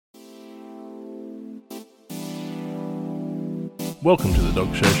Welcome to the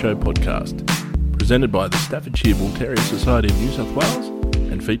Dog Show podcast, presented by the Staffordshire Bull Terrier Society of New South Wales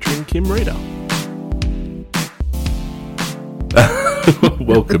and featuring Kim Reader.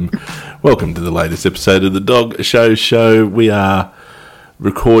 Welcome to the latest episode of the Dog Show. We are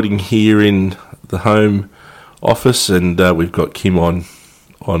recording here in the home office, and we've got Kim on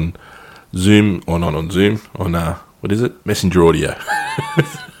Zoom, what is it? Messenger audio.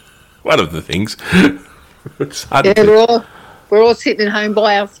 One of the things. It's hard to... We're all sitting at home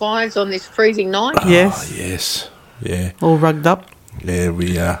by our fires on this freezing night. Yes. Yes. Yeah. All rugged up. Yeah,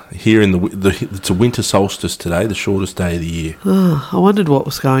 we are here in it's a winter solstice today, the shortest day of the year. Oh, I wondered what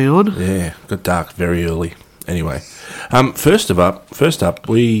was going on. Yeah, got dark very early. Anyway, first up,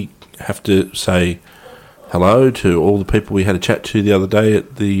 we have to say hello to all the people we had a chat to the other day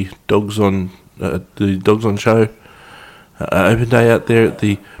at the Dogs on Show open day out there at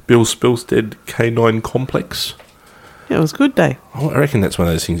the Bill Spilstead Canine Complex. Yeah, it was a good day. I reckon that's one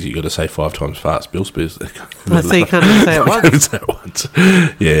of those things you got to say 5 times fast. Bill Spilstead. I see you can't even say it once.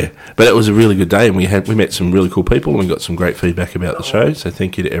 Yeah, but it was a really good day, and we met some really cool people, and we got some great feedback about the show. So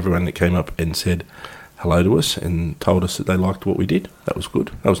thank you to everyone that came up and said hello to us and told us that they liked what we did. That was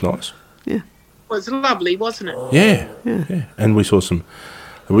good. That was nice. Yeah, It was lovely, wasn't it? Yeah. And we saw some...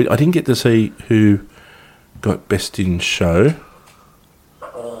 I didn't get to see who got best in show.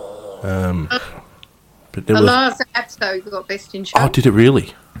 But there was... Lars Abstow got best in show. Oh, did it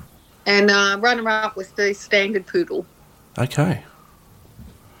really? And runner-up was the Standard Poodle. Okay.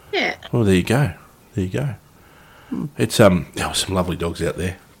 Yeah. Well, there you go. It's there were some lovely dogs out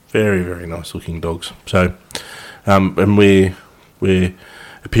there. Very, very nice looking dogs. So, and we're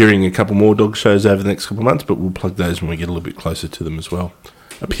appearing in a couple more dog shows over the next couple of months, but we'll plug those when we get a little bit closer to them as well.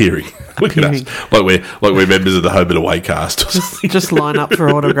 Appearing. Look at us. Like we're members of the Home and Away cast. just line up for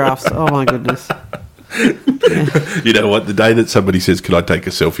autographs. Oh my goodness. Yeah. You know what? The day that somebody says, "Can I take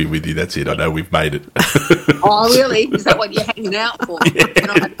a selfie with you?" That's it. I know we've made it. Oh, really? Is that what you're hanging out for? Yeah. Can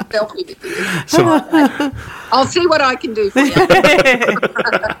I have a selfie with you? I'll see what I can do for you.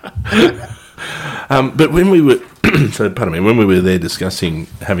 But when we were, when we were there discussing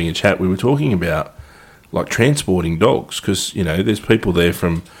having a chat, we were talking about like transporting dogs, because there's people there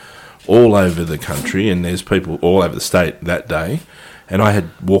from all over the country, and there's people all over the state that day. And I had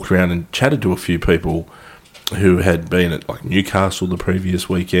walked around and chatted to a few people who had been at like Newcastle the previous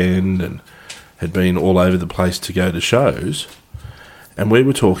weekend and had been all over the place to go to shows. And we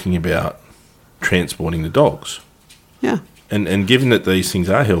were talking about transporting the dogs. Yeah. And given that these things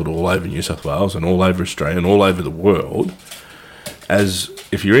are held all over New South Wales and all over Australia and all over the world,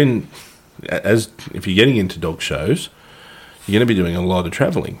 if you're getting into dog shows, you're going to be doing a lot of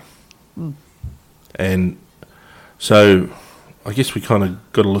travelling. Mm. And so I guess we kind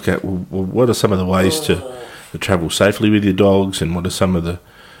of got to look at, well, what are some of the ways to travel safely with your dogs, and what are some of the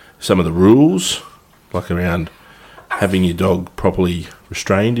rules, like around having your dog properly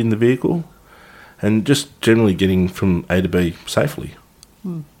restrained in the vehicle, and just generally getting from A to B safely.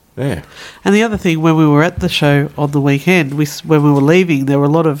 Mm. Yeah. And the other thing, when we were at the show on the weekend, when we were leaving, there were a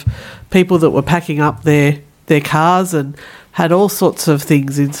lot of people that were packing up their cars and had all sorts of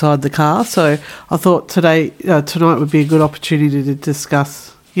things inside the car. So I thought tonight would be a good opportunity to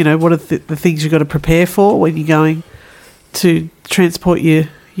discuss, what are the things you've got to prepare for when you're going to transport your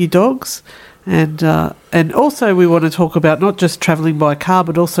dogs. And also we want to talk about not just travelling by car,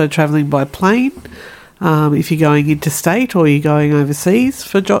 but also travelling by plane. If you're going interstate or you're going overseas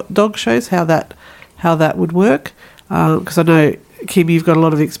for dog shows, how that would work. Because I know, Kim, you've got a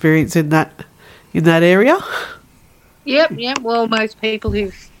lot of experience in that area. Yep. Well, most people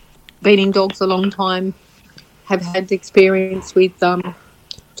who've been in dogs a long time have had experience with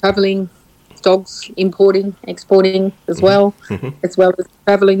travelling dogs, importing, exporting as well, as well as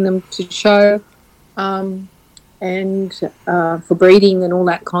travelling them to show, and for breeding and all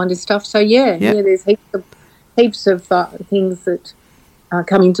that kind of stuff. So there's heaps of things that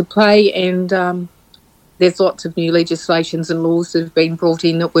come into play, and there's lots of new legislations and laws that have been brought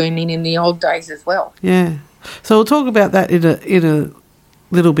in that weren't in the old days as well. Yeah. So we'll talk about that in a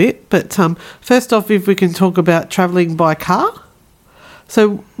little bit. But first off, if we can talk about travelling by car.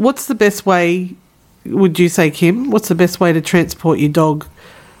 So what's the best way, would you say, Kim, what's the best way to transport your dog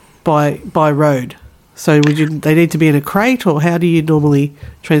by road? So they need to be in a crate, or how do you normally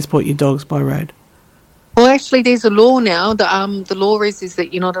transport your dogs by road? Well, actually, there's a law now. The law is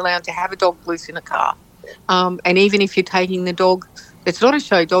that you're not allowed to have a dog loose in a car. And even if you're taking the dog, it's not a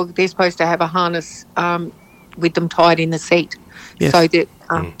show dog, they're supposed to have a harness with them tied in the seat. Yes. So that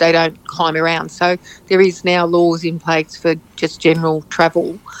they don't climb around. So there is now laws in place for just general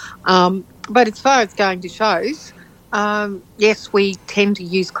travel. But as far as going to shows, Yes, we tend to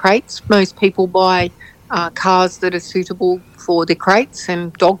use crates. Most people buy cars that are suitable for the crates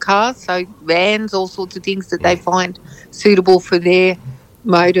and dog cars, so vans, all sorts of things that they find suitable for their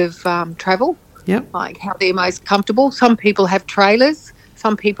mode of travel, Yep. like how they're most comfortable. Some people have trailers.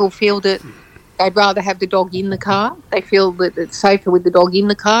 Some people feel that they'd rather have the dog in the car. They feel that it's safer with the dog in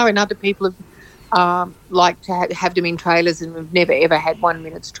the car, and other people have like to have them in trailers and have never ever had 1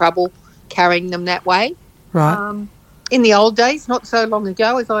 minute's trouble carrying them that way. Right. In the old days, not so long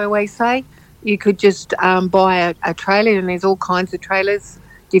ago, as I always say, you could just buy a trailer, and there's all kinds of trailers,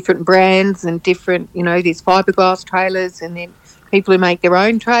 different brands and different, there's fiberglass trailers, and then people who make their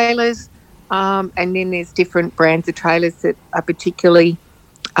own trailers, and then there's different brands of trailers that are particularly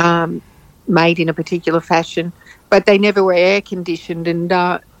made in a particular fashion, but they never were air conditioned.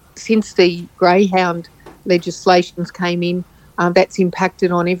 And since the greyhound legislations came in, that's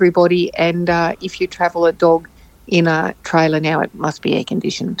impacted on everybody. And if you travel a dog in a trailer now, it must be air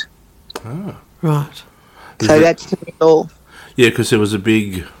conditioned. Ah. Right. So that's to me all. Yeah, because there was a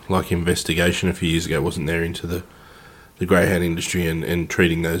big investigation a few years ago, wasn't there, into the greyhound industry and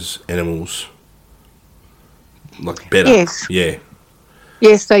treating those animals like better. Yes. Yeah.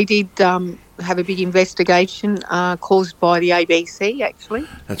 Yes, they did have a big investigation caused by the ABC, actually.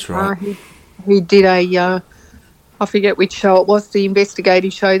 That's right. Who did I forget which show it was, the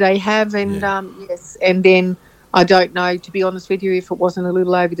investigative show they have, and yes, and then I don't know, to be honest with you, if it wasn't a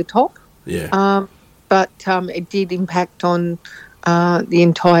little over the top. Yeah. But it did impact on the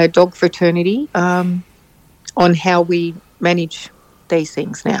entire dog fraternity on how we manage these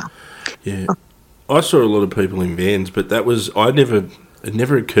things now. Yeah. I saw a lot of people in vans, but it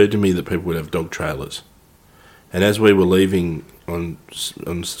never occurred to me that people would have dog trailers. And as we were leaving on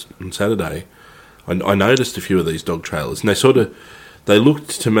Saturday, I noticed a few of these dog trailers, and they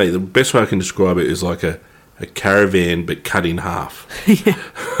looked to me, the best way I can describe it is like a caravan but cut in half. Yeah,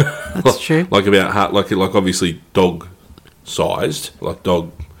 that's true. Like about half, like obviously dog sized, like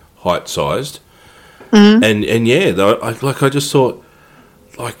dog height sized. Mm-hmm. And yeah, I just thought,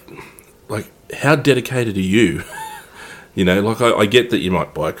 like how dedicated are you? I get that you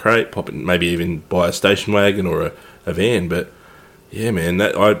might buy a crate, pop it, maybe even buy a station wagon or a van, but yeah, man,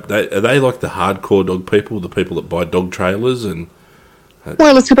 are they like the hardcore dog people, the people that buy dog trailers and?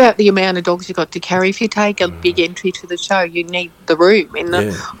 Well, it's about the amount of dogs you got to carry. If you take a big entry to the show, you need the room. And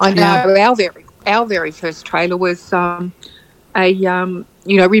I know our very first trailer was remember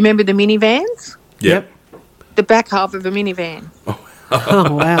the minivans? Yep. The back half of a minivan.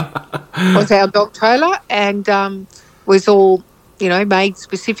 Oh, wow. Was our dog trailer, and was all, made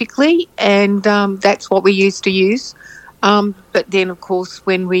specifically, and that's what we used to use. But then, of course,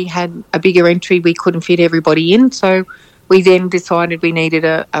 when we had a bigger entry, we couldn't fit everybody in, so we then decided we needed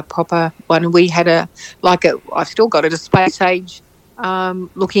a proper one. We had I've still got it, a space age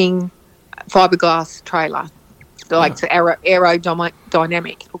looking fiberglass trailer, like the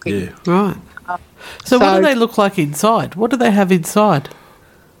aerodynamic looking. Yeah. Right. So what do they look like inside? What do they have inside?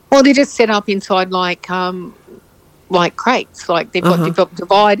 Well, they're just set up inside like crates. Like they've got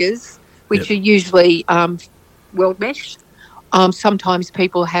dividers, which are usually weld mesh. Sometimes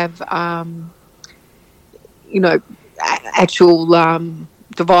people have, actual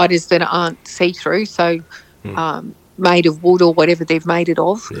dividers that aren't see-through, so made of wood or whatever they've made it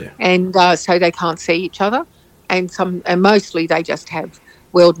of, and so they can't see each other. And mostly they just have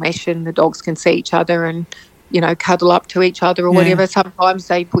weld mesh, and the dogs can see each other and cuddle up to each other or whatever. Sometimes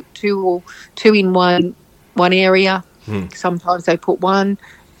they put two in one area. Sometimes they put one,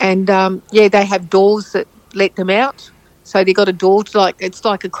 and they have doors that let them out. So they got a door it's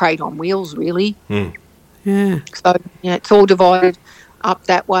like a crate on wheels, really. Yeah. So it's all divided up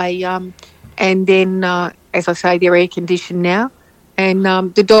that way, and then as I say, they're air conditioned now, and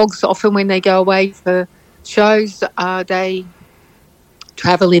the dogs often when they go away for shows, they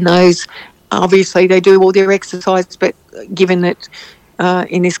travel in those. Obviously, they do all their exercise, but given that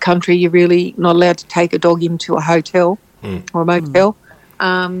in this country you're really not allowed to take a dog into a hotel or a motel,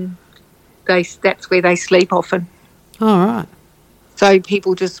 that's where they sleep often. All right. So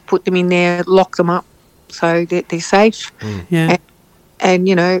people just put them in there, lock them up, so that they're safe. Yeah. And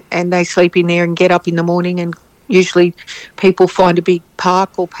and they sleep in there and get up in the morning, and usually people find a big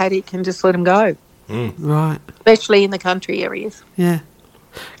park or paddock and just let them go. Right. Especially in the country areas. Yeah.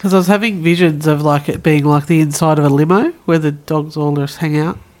 Because I was having visions of it being like the inside of a limo where the dogs all just hang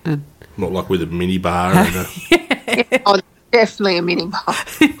out. And Not like with a mini bar and a... Oh, definitely a mini bar.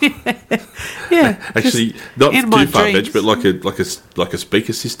 Yeah. Actually, not in too my far-fetched, dreams. but like a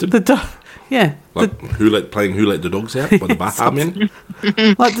speaker system. Yeah. Like Who Let the Dogs Out by the Baha Men.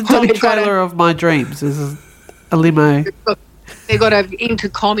 Like the dog trailer of my dreams is a limo. They've got to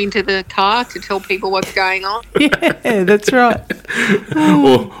intercom into the car to tell people what's going on. Yeah, that's right.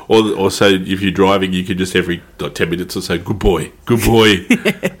 or so if you're driving, you can just every 10 minutes or so, good boy,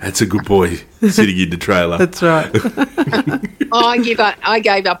 that's a good boy sitting in the trailer. That's right. I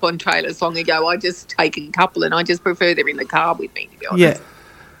gave up on trailers long ago. I just take a couple, and I just prefer they're in the car with me, to be honest.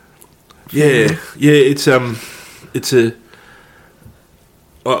 Yeah. It's a.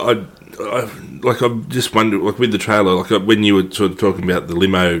 I'm just wondering, like with the trailer, like when you were sort of talking about the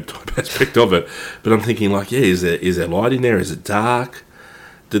limo type aspect of it, but I'm thinking like, is there light in there? Is it dark?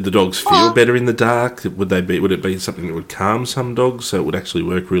 Did the dogs feel better in the dark? Would it be something that would calm some dogs so it would actually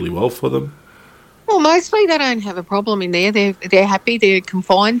work really well for them? Well, mostly they don't have a problem in there. They're happy. They're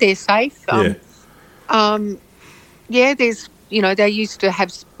confined. They're safe. There's, they used to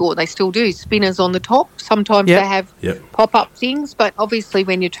have, or they still do, spinners on the top. Sometimes they have pop-up things, but obviously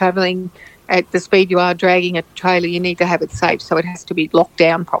when you're travelling at the speed you are dragging a trailer, you need to have it safe, so it has to be locked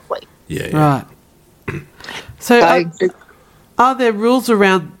down properly. Right. So are there rules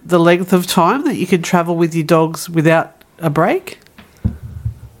around the length of time that you can travel with your dogs without a break?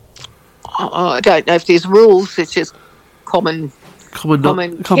 I don't know if there's rules. It's just common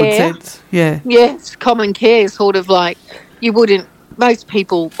sense. Yeah. Yes, common care, sort of like you wouldn't. Most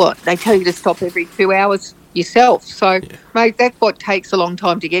people, they tell you to stop every 2 hours yourself. So, mate, that's what takes a long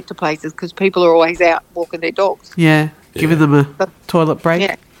time to get to places because people are always out walking their dogs. Yeah, giving them a toilet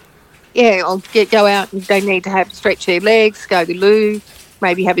break. Or go out and they need to stretch their legs, go to the loo,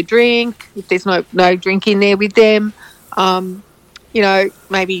 maybe have a drink if there's no drink in there with them.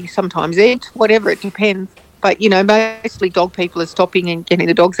 Maybe sometimes eat, whatever, it depends. But, mostly dog people are stopping and getting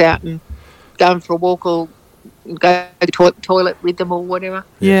the dogs out and going for a walk or go to the toilet with them or whatever,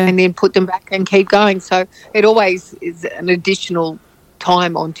 and then put them back and keep going. So it always is an additional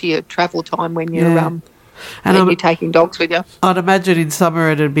time onto your travel time when you're you're taking dogs with you. I'd imagine in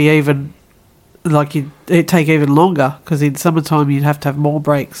summer it'd be even it'd take even longer because in summertime you'd have to have more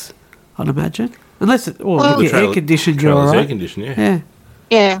breaks. I'd imagine, unless if you're air conditioned, you're all right. Air conditioned,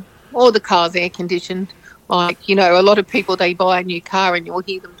 yeah, or the car's air conditioned. Like, a lot of people, they buy a new car and you'll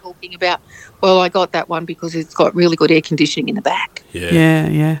hear them talking about, well, I got that one because it's got really good air conditioning in the back.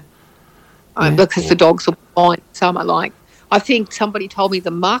 Yeah. Because the dogs will find summer. Like, I think somebody told me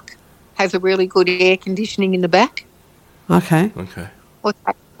the Muck has a really good air conditioning in the back. Okay.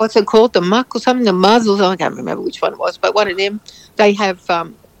 What's it called? The Muck or something? The Muzzles? I can't remember which one it was, but one of them, they have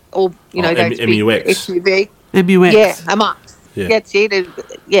those MUX. SUV. MUX. Yeah, a Muck. Yeah. That's it. An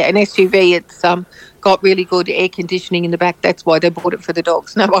SUV. It's got really good air conditioning in the back. That's why they bought it for the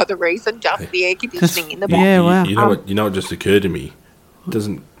dogs. No other reason, just the air conditioning in the back. Yeah, wow. You know what just occurred to me?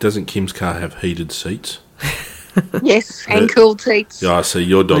 Doesn't Kim's car have heated seats? Yes, and cooled seats. Yeah, so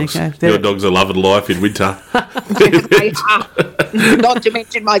your dogs are loving life in winter. They are. Not to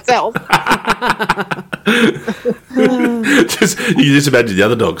mention myself. You just imagine the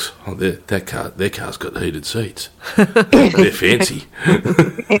other dogs. Oh, their car's got heated seats. They're fancy.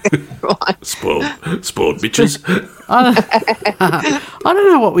 Right. Spoiled bitches. I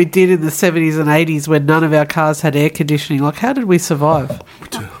don't know what we did in the 70s and 80s when none of our cars had air conditioning. Like, how did we survive?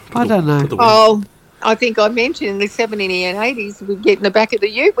 I don't know. I think I mentioned in the 70s and 80s we'd get in the back of the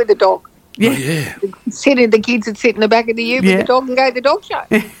ute with the dog. Yeah. The kids would sit in the back of the ute with the dog and go to the dog show.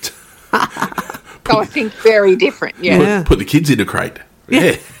 So I think very different, Put the kids in a crate.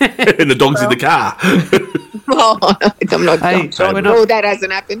 Yeah. And the dog's in the car. Well, I'm not sure. That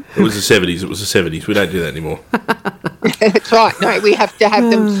hasn't happened. It was the 70s. We don't do that anymore. That's right. No, we have to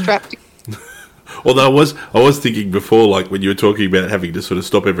have them strapped. Although I was thinking before, like when you were talking about having to sort of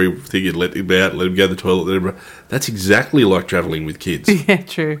stop everything and let him out, let him go to the toilet, that's exactly like travelling with kids. Yeah,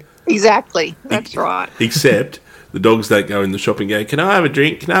 true. Exactly. That's right. Except the dogs don't go in the shop and go, can I have a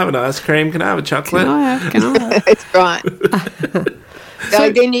drink? Can I have an ice cream? Can I have a chocolate? Can I have? That's right.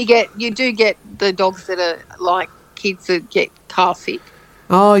 So then you do get the dogs that are like kids that get car sick.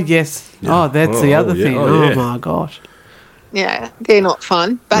 Oh, yes. Yeah. Oh, that's the other thing. Oh, my gosh. Yeah, they're not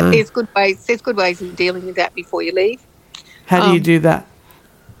fun. But there's good ways of dealing with that before you leave. How do you do that?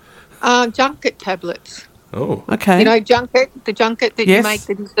 Junket tablets. Oh. Okay. The junket that you make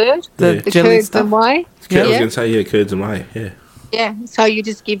the dessert. The curds stuff. and whey. I was going to say, curds and whey, yeah. Yeah, so you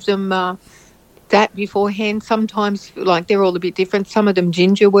just give them that beforehand. Sometimes, they're all a bit different. Some of them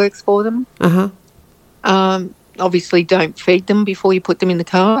ginger works for them. Uh-huh. Obviously, don't feed them before you put them in the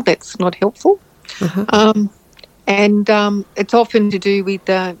car. That's not helpful. Uh-huh. And it's often to do with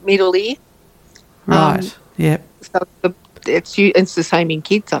middle ear. Right, yep. So it's the same in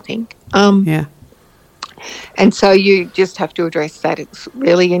kids, I think. Yeah. And so you just have to address that,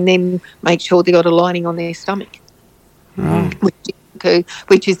 really, and then make sure they've got a lining on their stomach. Right.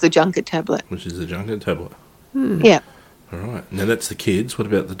 which is the junket tablet. Which is the junket tablet. Yeah. All right. Now that's the kids. What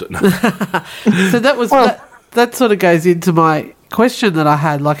about the... No. So that was that sort of goes into my question that I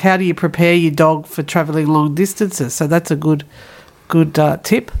had. Like, how do you prepare your dog for travelling long distances? So that's a good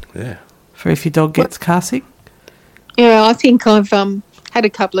tip Yeah. for if your dog gets car sick. Yeah, I think I've had a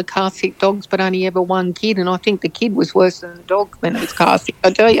couple of car sick dogs, but only ever one kid, and I think the kid was worse than the dog when it was car sick,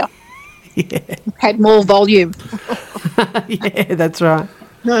 I tell you. Yeah. Had more volume. Yeah, that's right.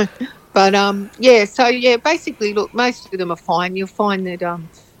 No. But, basically, look, most of them are fine. You'll find that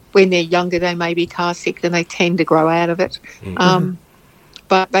when they're younger, they may be car sick, and they tend to grow out of it.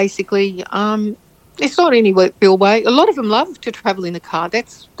 But basically, it's not any real way. A lot of them love to travel in the car.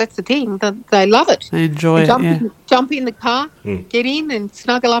 That's the thing. They love it. They enjoy it, Jump in the car, get in and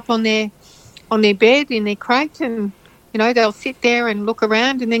snuggle up on their bed in their crate, and, you know, they'll sit there and look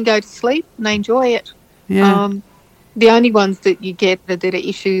around and then go to sleep, and they enjoy it. Yeah. The only ones that you get that are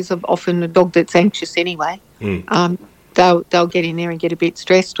issues of often a dog that's anxious anyway. They'll get in there and get a bit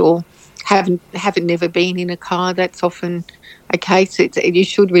stressed, or haven't never been in a car. That's often a case. You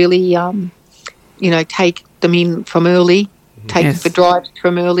should really, take them in from early, take them for drives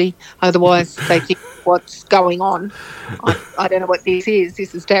from early. Otherwise, they think, what's going on? I don't know what this is.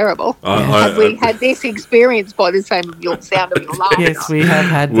 This is terrible. Have we had this experience by the sound of your laugh? Yes, we have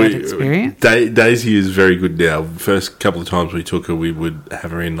had that experience. Daisy is very good now. First couple of times we took her, we would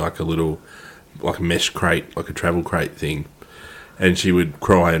have her in like a mesh crate, like a travel crate thing, and she would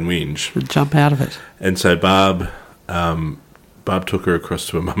cry and whinge. And jump out of it. And so Barb took her across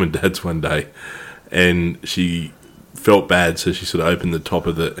to her mum and dad's one day, and she felt bad, so she sort of opened the top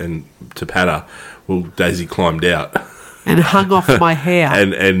of it and to pat her. Well, Daisy climbed out and hung off my hair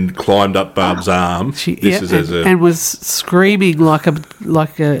and climbed up Barb's arm. And was screaming like a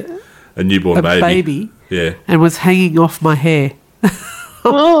newborn baby. Yeah, and was hanging off my hair.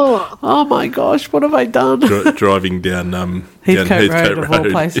 Oh my gosh! What have I done? Driving down Heathcote Road of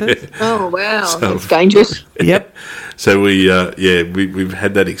all places. Yeah. Oh wow, that's dangerous. Yep. So we've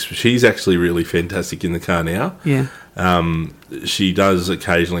had that. She's actually really fantastic in the car now. Yeah. She does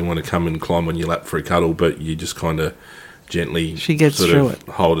occasionally want to come and climb on your lap for a cuddle, but you just kind of gently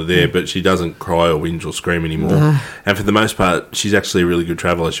hold her there. But she doesn't cry or whinge or scream anymore. And for the most part, she's actually a really good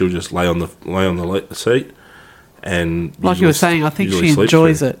traveller. She'll just lay on the seat. And like you were saying, I think she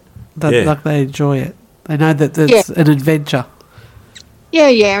enjoys it. Like they enjoy it. They know that it's an adventure.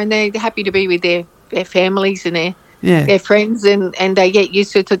 Yeah, and they're happy to be with their families and their friends, and they get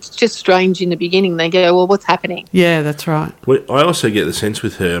used to it. It's just strange in the beginning. They go, well, what's happening? Yeah, that's right. Well, I also get the sense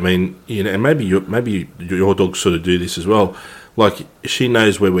with her, I mean, you know, and maybe your dogs sort of do this as well. Like, she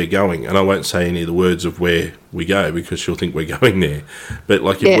knows where we're going, and I won't say any of the words of where we go because she'll think we're going there. But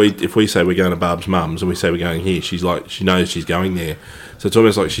like, if we say we're going to Barb's mum's and we say we're going here, she's like, she knows she's going there. So it's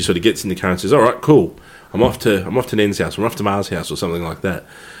almost like she sort of gets in the car and says, "All right, cool, I'm off to Nen's house, I'm off to Ma's house," or something like that.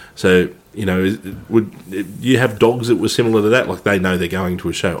 So, you know, would you have dogs that were similar to that? Like, they know they're going to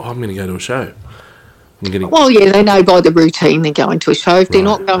a show. Oh, I'm going to go to a show. Well, yeah, they know by the routine they're going to a show. If they're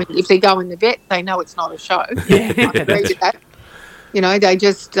not going, if they go in the vet, they know it's not a show. I can agree with that. You know,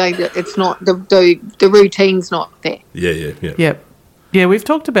 it's not the routine's not there. Yeah. Yep. Yeah, we've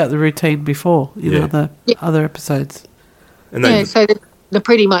talked about the routine before in other episodes. And so they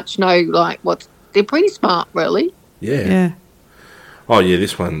pretty much know like they're pretty smart, really. Yeah. Oh yeah,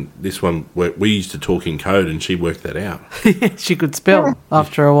 this one. We used to talk in code, and she worked that out. She could spell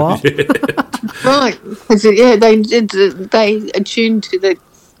after a while. Right. Yeah, they attune to the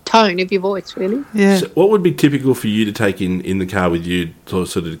tone of your voice, really. Yeah. So what would be typical for you to take in the car with you to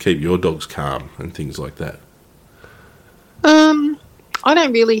sort of keep your dogs calm and things like that? I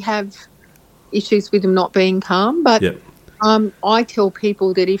don't really have issues with them not being calm, but I tell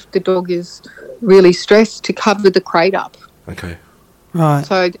people that if the dog is really stressed, to cover the crate up. Okay. Right.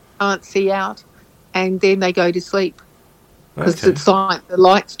 So they can't see out, and then they go to sleep because it's like the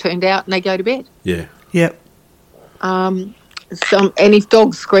lights turned out and they go to bed. Yeah. Yep. And if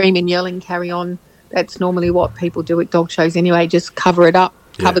dogs scream and yell and carry on, that's normally what people do at dog shows anyway. Just cover it up,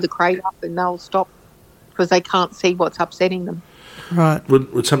 cover the crate up, and they'll stop because they can't see what's upsetting them. Right.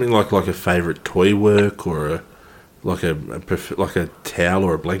 Would something like a favourite toy work, or like a towel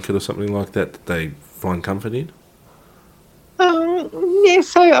or a blanket or something like that they find comfort in? Yeah,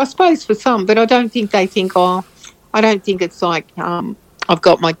 so I suppose for some, but I don't think they think, I don't think it's like I've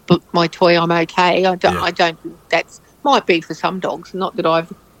got my toy, I'm okay. I don't think that's, might be for some dogs, not that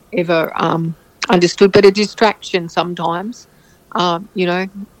I've ever understood, but a distraction sometimes, you know,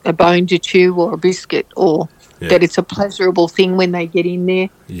 a bone to chew or a biscuit, or that it's a pleasurable thing when they get in there,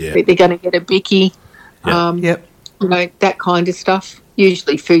 that they're going to get a bicky. Yep. that kind of stuff.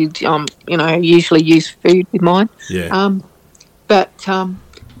 Usually food, usually use food with mine. Yeah. But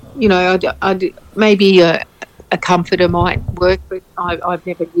maybe a comforter might work, but I've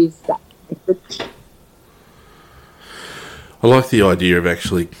never used that method. I like the idea of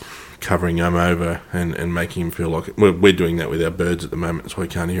actually covering them over and making them feel like it. We're doing that with our birds at the moment, so we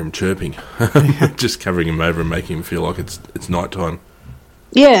can't hear them chirping. Just covering them over and making them feel like it's night time.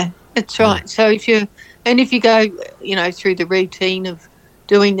 Yeah, that's right. So if you go, through the routine of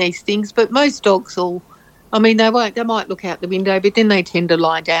doing these things, but most dogs they might look out the window, but then they tend to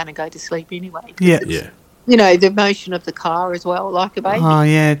lie down and go to sleep anyway. Yeah. The motion of the car as well, like a baby. Oh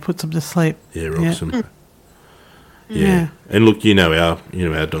yeah, it puts them to sleep. Yeah, rocks them. Yeah. And look,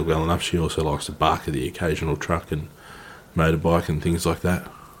 our dog well enough. She also likes to bark at the occasional truck and motorbike and things like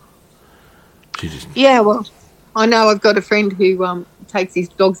that. She just well, I know I've got a friend who takes his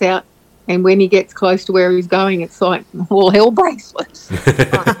dogs out, and when he gets close to where he's going, it's like all hell breaks loose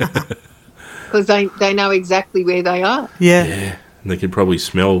because they know exactly where they are. Yeah. And they can probably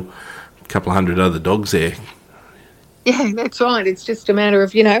smell a couple of hundred other dogs there. Yeah, that's right. It's just a matter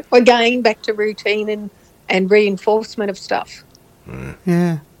of again back to routine and reinforcement of stuff.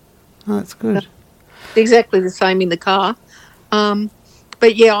 Yeah. Oh, that's good. Exactly the same in the car.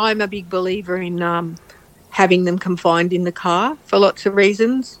 But yeah, I'm a big believer in having them confined in the car for lots of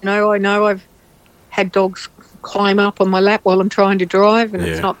reasons. I know I've had dogs climb up on my lap while I'm trying to drive, and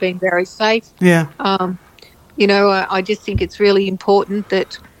it's not been very safe. Yeah. I just think it's really important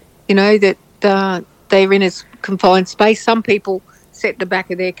that, that they're in a confined space. Some people set the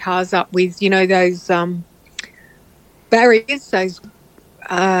back of their cars up with, those barriers. Those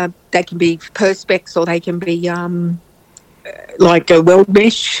they can be perspex or they can be like a weld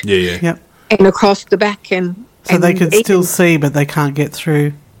mesh. Yeah. Yep. And across the back, and they can still see, but they can't get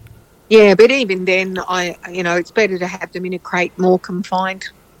through. Yeah, but even then, it's better to have them in a crate, more confined,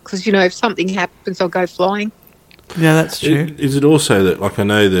 because if something happens, they'll go flying. Yeah, that's true. Is it also that, I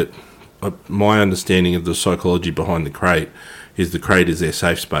know that my understanding of the psychology behind the crate is their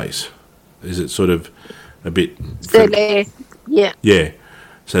safe space? Is it sort of a bit? So they're, yeah. Yeah,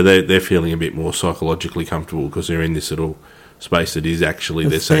 so they're feeling a bit more psychologically comfortable because they're in this little space that is actually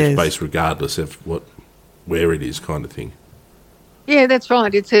their safe space, regardless of where it is, kind of thing. Yeah, that's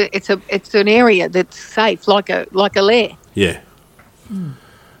right. It's an area that's safe, like a lair. Yeah.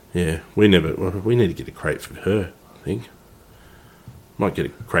 Yeah. We need to get a crate for her, I think. Might get a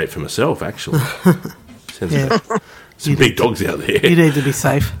crate for myself, actually. Sounds some big dogs out there. You need to be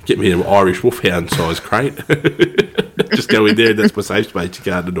safe. Get me an Irish wolfhound size crate. Just go in there, that's my safe space. You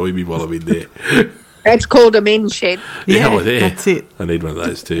can't annoy me while I'm in there. That's called a men's shed. Yeah, there. That's it. I need one of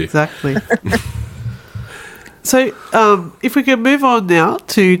those too. Exactly. So, if we can move on now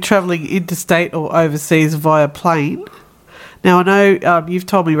to travelling interstate or overseas via plane. Now, I know you've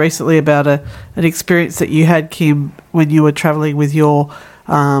told me recently about an experience that you had, Kim, when you were travelling with your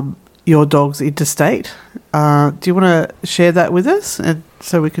dogs interstate. Do you want to share that with us, and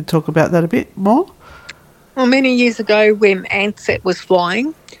so we can talk about that a bit more? Well, many years ago, when Ansett was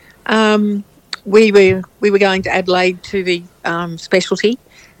flying, we were going to Adelaide to the specialty,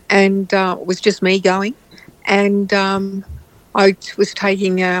 and it was just me going. And I was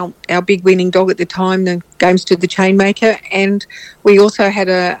taking our big winning dog at the time, the Games to the Chainmaker, and we also had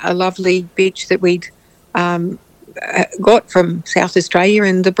a lovely bitch that we'd got from South Australia,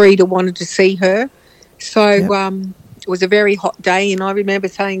 and the breeder wanted to see her. So it was a very hot day, and I remember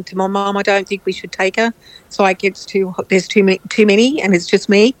saying to my mum, I don't think we should take her. It's like there's too many, and it's just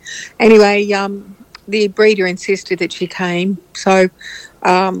me. Anyway, the breeder insisted that she came, so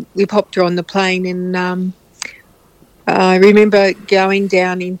we popped her on the plane, and I remember going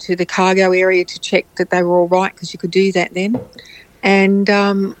down into the cargo area to check that they were all right, because you could do that then. And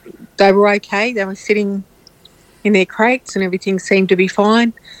they were okay. They were sitting in their crates and everything seemed to be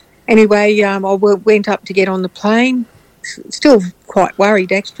fine. Anyway, I went up to get on the plane, still quite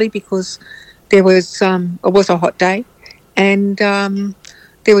worried actually, because it was a hot day. And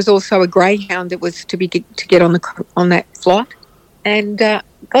there was also a greyhound that was to get on that flight. And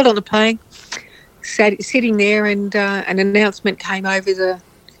got on the plane, sitting there, and an announcement came over the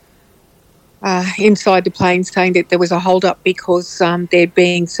inside the plane saying that there was a hold-up because there'd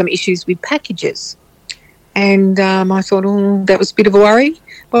been some issues with packages. And I thought, that was a bit of a worry.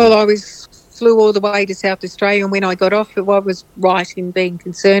 Well, I flew all the way to South Australia, and when I got off, I was right in being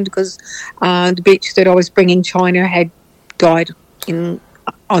concerned because the bitch that I was bringing China had died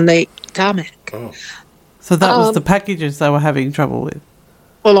on the tarmac. Oh. So that was the packages they were having trouble with?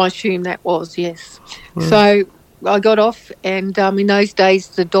 Well, I assume that was, yes. Mm. So I got off, and in those days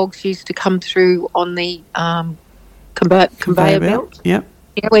the dogs used to come through on the conveyor belt, Yep.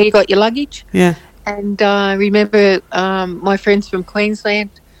 where you got your luggage. Yeah. And I remember my friends from Queensland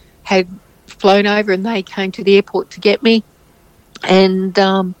had flown over and they came to the airport to get me. And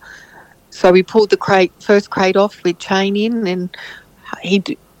so we pulled the first crate off with Chain in, and I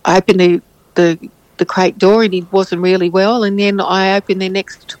opened the crate door and he wasn't really well. And then I opened the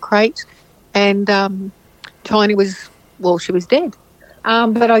next crate and China she was dead.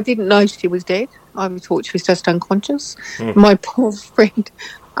 But I didn't know she was dead. I thought she was just unconscious. My poor friend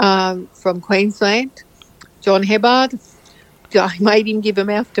from Queensland, John Hebbard, I made him give a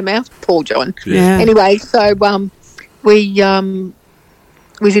mouth-to-mouth, poor John. Yeah. Anyway, so we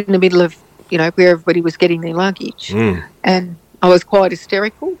was in the middle of, where everybody was getting their luggage. And I was quite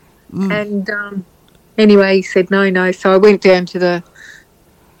hysterical. And anyway, he said, no. So I went down to the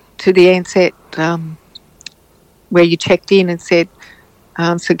Ansett where you checked in and said,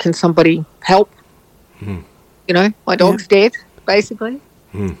 so can somebody help? My dog's dead, basically.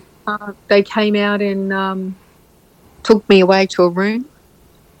 They came out and took me away to a room.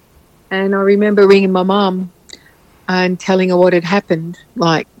 And I remember ringing my mum and telling her what had happened.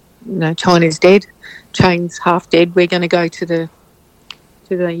 Like, China's dead, Chain's half dead. We're going to go to the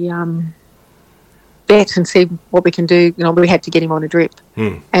vet and see what we can do. We had to get him on a drip.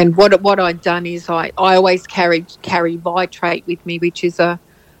 And what I'd done is I always carry Vitrate with me, which is a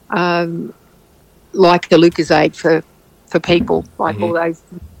like a Lucozade for people, like all those.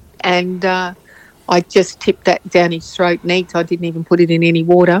 And I just tipped that down his throat neat. I didn't even put it in any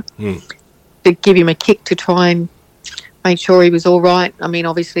water to give him a kick to try and make sure he was all right. I mean,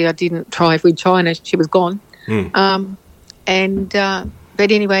 obviously I didn't try with China. She was gone.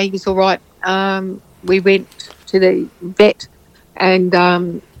 But anyway, he was all right. We went to the vet and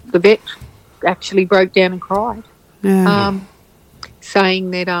the vet actually broke down and cried,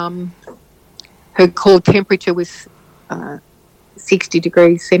 saying that her core temperature was 60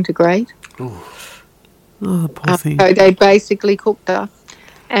 degrees centigrade. Oh, poor thing. So they basically cooked her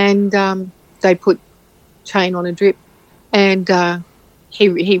and they put Chain on a drip and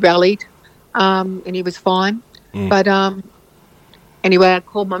he rallied and he was fine. But anyway, I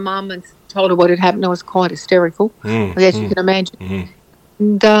called my mum and told her what had happened. I was quite hysterical, as you can imagine.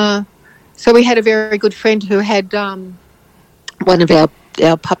 And so we had a very good friend who had one of our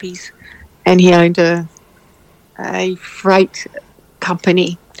puppies, and he owned a freight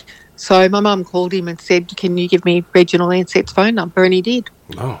company. So my mum called him and said, can you give me Reginald Ansett's phone number? And he did.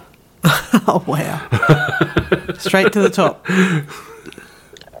 Oh. Oh, wow. Straight to the top.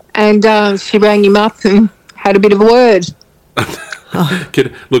 And she rang him up and had a bit of a word.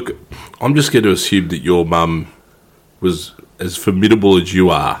 Look, I'm just going to assume that your mum was as formidable as you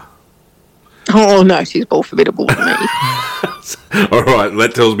are. Oh, no, she's more formidable than me. All right,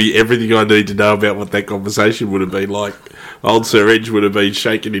 that tells me everything I need to know about what that conversation would have been like. Old Sir Edge would have been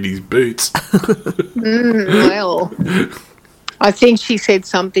shaking in his boots. Well, I think she said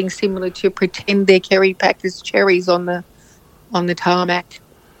something similar to pretend they're Kerry Packers cherries on the tarmac.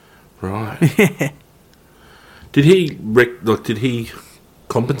 Right. Yeah. Did he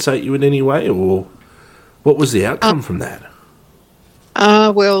compensate you in any way, or what was the outcome from that?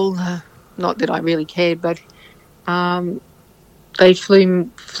 Well, not that I really cared, but they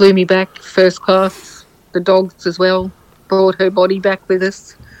flew me back first class. The dogs as well brought her body back with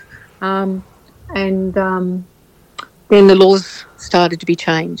us, and then the laws started to be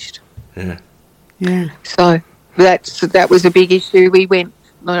changed. Yeah. So that was a big issue.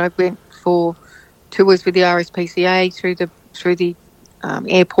 I went for tours with the RSPCA through the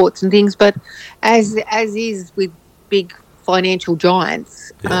airports and things, but as is with big financial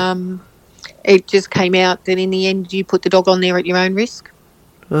giants, it just came out that in the end you put the dog on there at your own risk.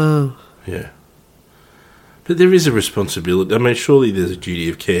 Oh. Yeah. But there is a responsibility. I mean, surely there's a duty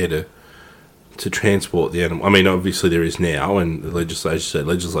of care to transport the animal. I mean, obviously there is now, and the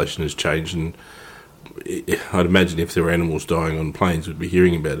legislation has changed, and I'd imagine if there were animals dying on planes, we'd be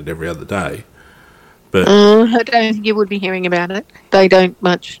hearing about it every other day. But I don't think you would be hearing about it. They don't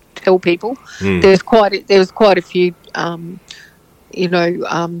much tell people. There was quite a few. I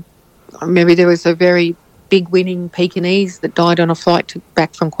remember there was a very big winning Pekingese that died on a flight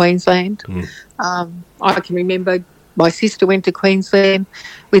back from Queensland. I can remember my sister went to Queensland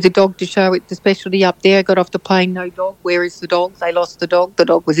with a dog to show at the specialty up there. Got off the plane, no dog. Where is the dog? They lost the dog. The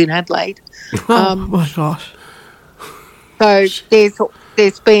dog was in Adelaide. Oh my gosh! So there's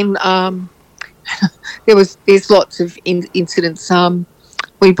been there's lots of incidents.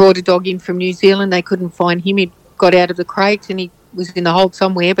 We brought a dog in from New Zealand. They couldn't find him. He got out of the crate and he was in the hold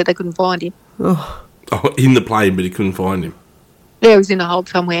somewhere, but they couldn't find him. Oh, in the plane, but he couldn't find him. Yeah, it was in a hold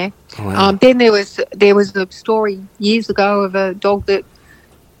somewhere. Oh, wow. Then there was a story years ago of a dog that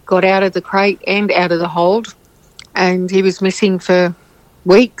got out of the crate and out of the hold, and he was missing for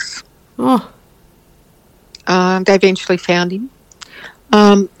weeks. Oh, They eventually found him.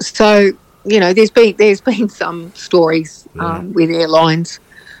 So there's been some stories with airlines.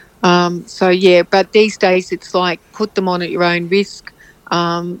 But these days it's like put them on at your own risk.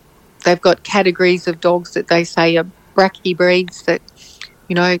 They've got categories of dogs that they say are bracky breeds that,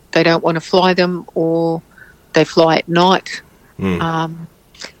 they don't want to fly them, or they fly at night.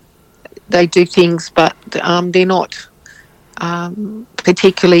 They do things, but they're not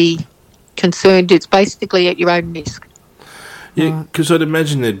particularly concerned. It's basically at your own risk. Yeah, because I'd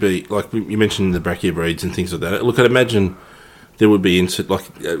imagine there'd be, like you mentioned, the brachyia breeds and things like that. Look, I'd imagine there would be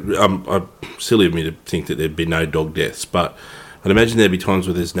silly of me to think that there'd be no dog deaths, but I'd imagine there'd be times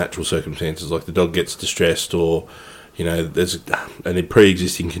where there's natural circumstances, like the dog gets distressed, or there's a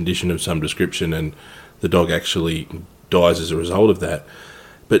pre-existing condition of some description, and the dog actually dies as a result of that.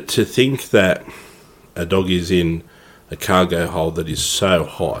 But to think that a dog is in a cargo hold that is so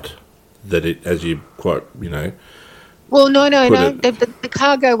hot that it, as you quite, Well, no. The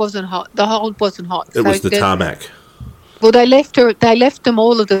cargo wasn't hot. The hold wasn't hot. It was the tarmac. Well, they left them,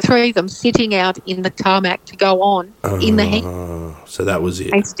 all of the three of them, sitting out in the tarmac to go on in the heat. So that was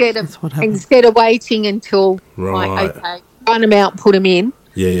it. Instead of waiting until, okay, run them out, put them in.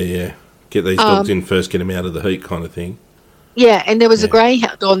 Yeah. Get these dogs in first, get them out of the heat kind of thing. Yeah, and there was a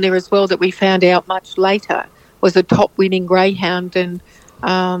greyhound on there as well that we found out much later was a top-winning greyhound, and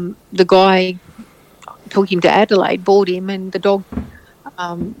the guy took him to Adelaide, bought him, and the dog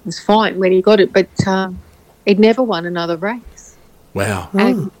was fine when he got it, but he'd never won another race. Wow.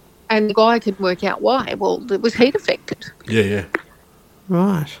 And the guy could work out why. Well, it was heat affected. Yeah.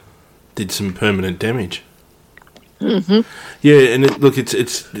 right. Did some permanent damage. Mm-hmm. Yeah, and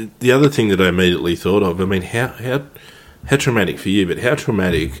it's the other thing that I immediately thought of. I mean, how traumatic for you, but how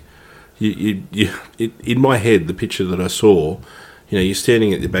traumatic you in my head, the picture that I saw, you're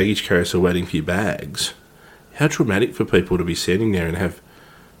standing at the baggage carousel waiting for your bags. How traumatic for people to be standing there and have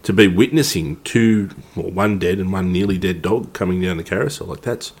to be witnessing one dead and one nearly dead dog coming down the carousel. Like,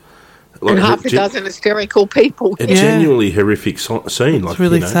 that's and half a dozen hysterical people. A genuinely horrific scene. It's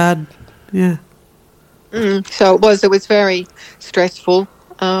really sad. Yeah. So it was very stressful,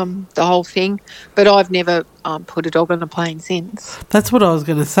 the whole thing. But I've never put a dog on a plane since. That's what I was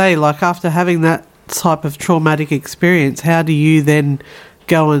going to say. Like, after having that type of traumatic experience, how do you then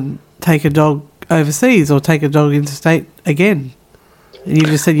go and take a dog overseas or take a dog interstate again? And you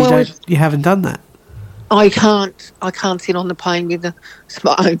just said you haven't done that. I can't sit on the plane with it's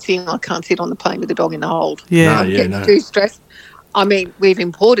my own thing. I can't sit on the plane with the dog in the hold. Yeah. I'm getting too stressed. I mean, we've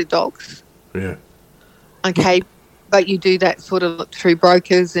imported dogs. Yeah. Okay, but you do that sort of through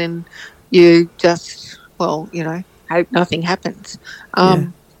brokers, and you just hope nothing happens.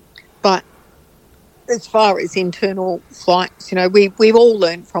 But as far as internal flights, we've all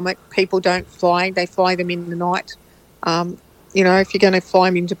learned from it. People don't fly; they fly them in the night. If you're going to fly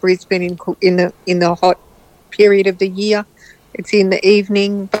them into Brisbane in the hot period of the year, it's in the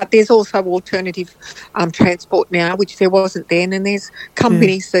evening. But there's also alternative transport now, which there wasn't then, and there's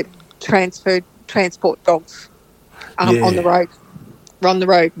companies that transport dogs on the road. We're on the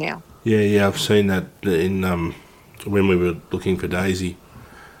road now. Yeah, I've seen that in when we were looking for Daisy.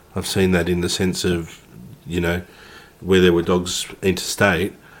 I've seen that in the sense of, where there were dogs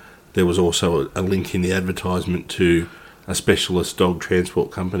interstate, there was also a link in the advertisement to a specialist dog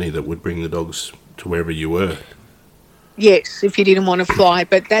transport company that would bring the dogs to wherever you were. Yes, if you didn't want to fly,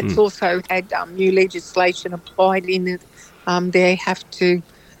 but that's also had new legislation applied in it. They have to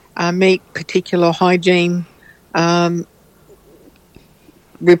meet particular hygiene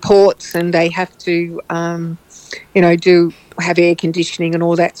reports, and they have to, have air conditioning and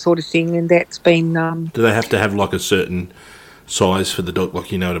all that sort of thing. And that's been. Do they have to have like a certain size for the dog?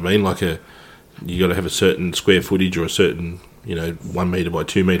 Like, you know what I mean? Like you got to have a certain square footage or a certain, 1 metre by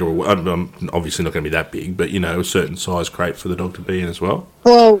 2 metre, or obviously not going to be that big, but a certain size crate for the dog to be in as well.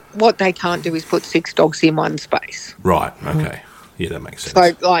 Well, what they can't do is put 6 dogs in one space. Right. Okay. Yeah, that makes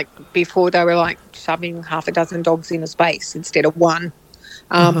sense. So, like, before they were, shoving half a dozen dogs in a space instead of one.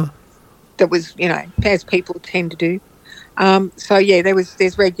 That was, as people tend to do.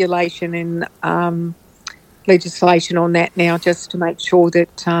 There's regulation and legislation on that now, just to make sure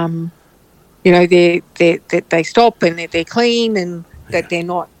that, that they stop and that they're clean, and that they're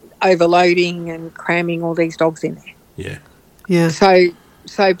not overloading and cramming all these dogs in there. Yeah. Yeah.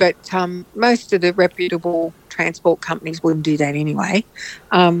 But most of the reputable transport companies wouldn't do that anyway.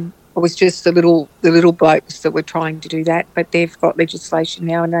 It was just the little blokes that were trying to do that, but they've got legislation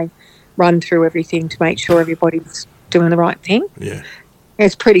now and they run through everything to make sure everybody's doing the right thing. Yeah.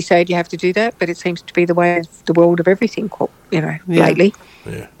 It's pretty sad you have to do that, but it seems to be the way of the world of everything, lately.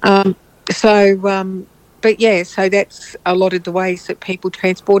 Yeah. But yeah, so that's a lot of the ways that people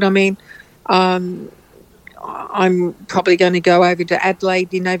transport. I mean, I'm probably going to go over to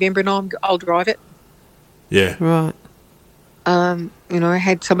Adelaide in November and I'll drive it. Yeah. Right. I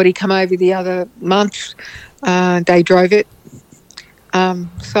had somebody come over the other month. They drove it.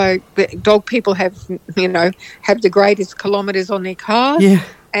 So the dog people have the greatest kilometres on their cars. Yeah.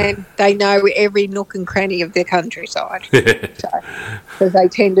 And they know every nook and cranny of their countryside. So they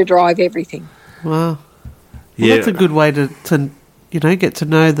tend to drive everything. Wow. Well, Yeah. that's a good way to get to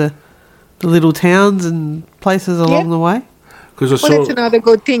know the little towns and places along the way. Because that's another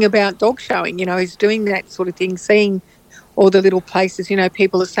good thing about dog showing, is doing that sort of thing, seeing all the little places.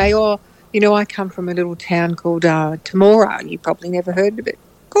 People that say, I come from a little town called Temora, and you probably never heard of it.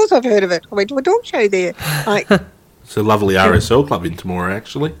 Of course I've heard of it. I went to a dog show there. It's a lovely RSL club in Temora,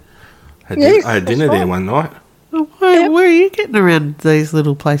 actually. I had dinner there one night. Oh, where are you getting around these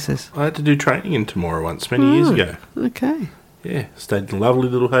little places? I had to do training in Temora once, many years ago. Okay. Yeah, stayed in a lovely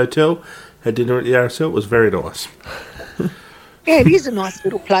little hotel, had dinner at the RSL. It was very nice. Yeah, it is a nice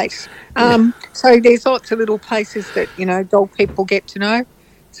little place. So there's lots of little places that, dog people get to know.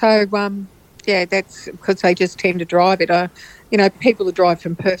 So, that's because they just tend to drive it. People that drive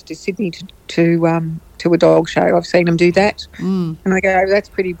from Perth to Sydney to a dog show, I've seen them do that. And I go, that's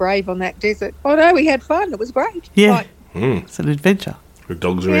pretty brave on that desert. Oh, no, we had fun. It was great. Yeah. It's an adventure. The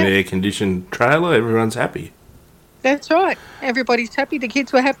dogs are in an air-conditioned trailer. Everyone's happy. That's right. Everybody's happy. The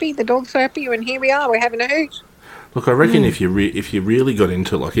kids were happy. The dogs were happy. And here we are. We're having a hoot. Look, I reckon if you really got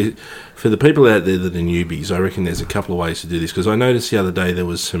into for the people out there that are newbies, I reckon there's a couple of ways to do this. Because I noticed the other day there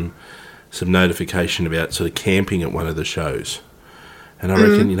was some notification about sort of camping at one of the shows. And I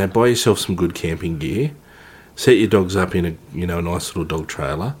reckon, buy yourself some good camping gear, set your dogs up in a nice little dog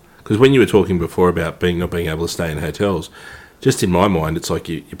trailer. Because when you were talking before about not being able to stay in hotels, just in my mind, it's like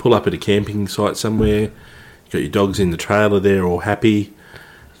you pull up at a camping site somewhere, you've got your dogs in the trailer there all happy,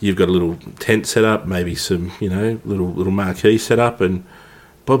 you've got a little tent set up, maybe some, little marquee set up, and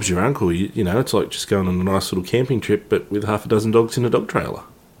Bob's your uncle. It's like just going on a nice little camping trip, but with half a dozen dogs in a dog trailer.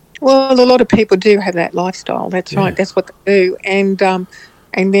 Well, a lot of people do have that lifestyle. That's right. That's what they do. And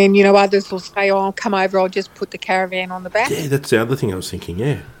then, others will say, I'll come over, I'll just put the caravan on the back. Yeah, that's the other thing I was thinking,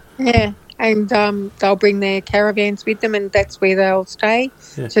 yeah. Yeah, and they'll bring their caravans with them and that's where they'll stay.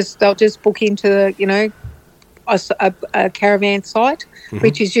 Yeah. They'll just book into, a caravan site,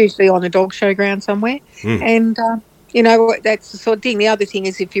 which is usually on a dog show ground somewhere. And, that's the sort of thing. The other thing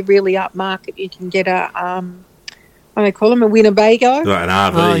is if you're really upmarket, you can get what do they call them, a Winnebago. An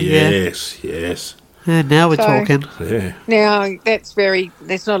RV, Oh, yeah. yes. Yeah, now we're talking. Yeah. Now,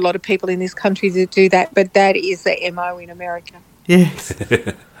 there's not a lot of people in this country that do that, but that is the MO in America. Yes.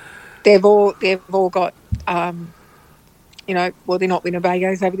 They've all got, they're not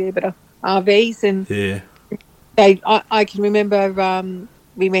Winnebagos over there, but RVs. And Yeah. I can remember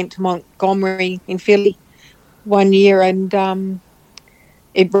we went to Montgomery in Philly one year and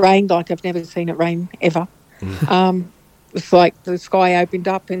it rained like I've never seen it rain ever. It's like the sky opened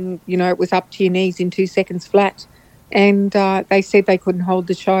up and, it was up to your knees in 2 seconds flat. And they said they couldn't hold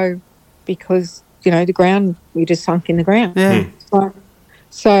the show because, the ground, we just sunk in the ground. Yeah.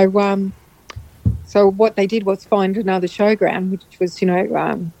 So what they did was find another showground, which was,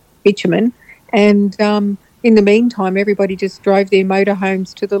 bitumen. And in the meantime, everybody just drove their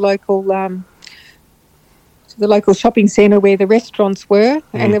motorhomes to the local shopping centre where the restaurants were,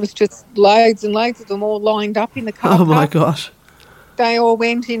 and there was just loads and loads of them all lined up in the car park. Oh, my gosh. They all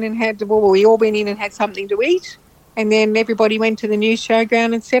went in and we all went in and had something to eat, and then everybody went to the new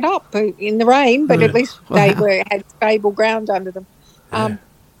showground and set up in the rain, but at least they had stable ground under them. But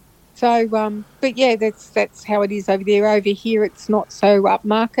yeah, that's how it is over there. Over here, it's not so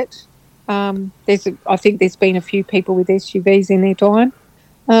upmarket. I think there's been a few people with SUVs in their time,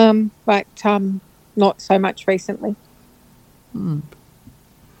 but not so much recently.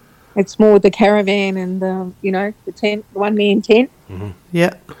 It's more the caravan and the tent, the one-man tent.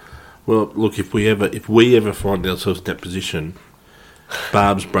 Yeah. Well, look, if we ever find ourselves in that position,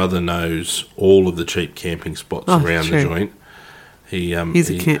 Barb's brother knows all of the cheap camping spots around the joint. He's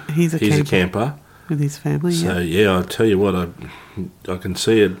a camper with his family. So I tell you what, I can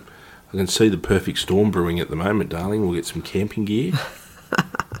see it. I can see the perfect storm brewing at the moment, darling. We'll get some camping gear.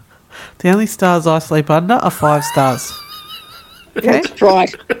 The only stars I sleep under are 5 stars. Okay? That's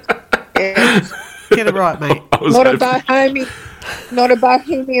right. Yeah. Get it right, mate. Not a Bohemian. Not a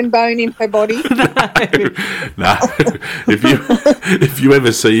bohemian bone in her body. No, if you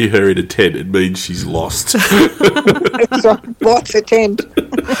ever see her in a tent, it means she's lost. That's right. Lots of tent.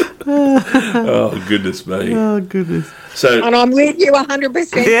 Oh, goodness me. Oh, goodness. So, And I'm with you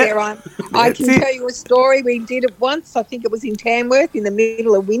 100% Yeah. there. I can tell you a story. We did it once. I think it was in Tamworth in the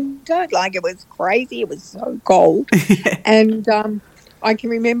middle of winter. Like, it was crazy. It was so cold. And I can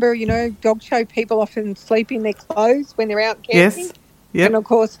remember, dog show people often sleep in their clothes when they're out camping. Yes. Yep. And, of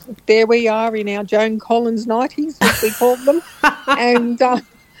course, there we are in our Joan Collins 90s, as we call them. And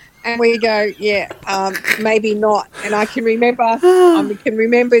we go, maybe not. And I can remember,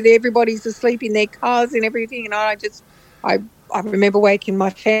 that everybody's asleep in their cars and everything. And I remember waking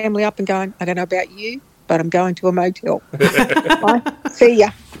my family up and going, I don't know about you, but I'm going to a motel. Right? See ya.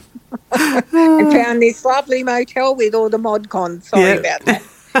 And found this lovely motel with all the mod cons. Sorry about that.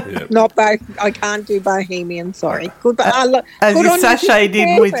 Not I can't do bohemian. Sorry. Good, but as you sashayed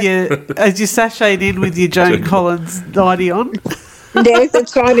in with your Joan Collins 90 on. Yes,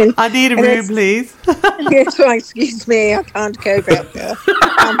 that's right. And, I need a room, please. Yes, right. Excuse me. I can't cope out there.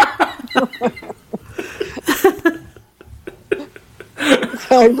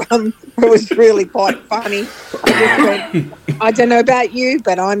 It was really quite funny. I just went, I don't know about you,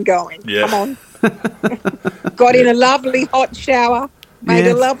 but I'm going. Yeah. Come on. Got in a lovely hot shower, made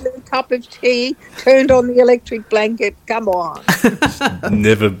a lovely cup of tea, turned on the electric blanket. Come on.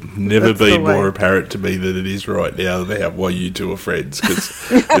 never That's been the way. more apparent to me than it is right now about why you two are friends, because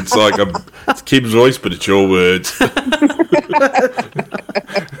it's like it's Kim's voice, but it's your words.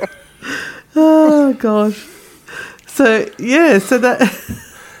 Oh, gosh. So that...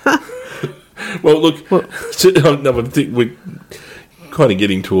 Well, look, I think we're kind of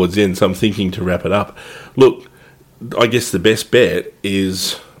getting towards the end, so I'm thinking to wrap it up. Look, I guess the best bet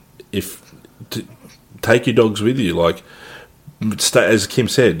is take your dogs with you. Like, as Kim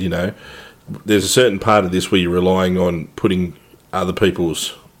said, there's a certain part of this where you're relying on putting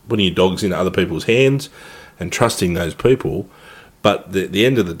your dogs in other people's hands and trusting those people. But at the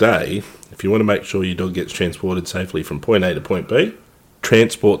end of the day, if you want to make sure your dog gets transported safely from point A to point B,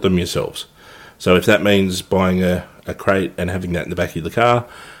 transport them yourselves. So if that means buying a crate and having that in the back of the car,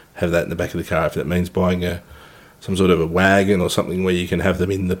 have that in the back of the car. If that means buying some sort of a wagon or something where you can have them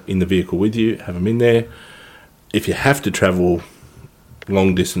in the vehicle with you, have them in there. If you have to travel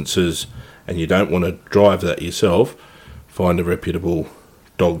long distances and you don't want to drive that yourself, find a reputable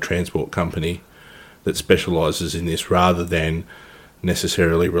dog transport company that specialises in this, rather than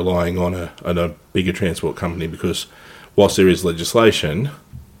necessarily relying on a bigger transport company, because whilst there is legislation,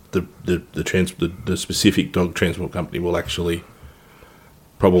 the specific dog transport company will actually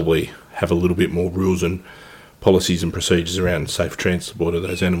probably have a little bit more rules and policies and procedures around safe transport of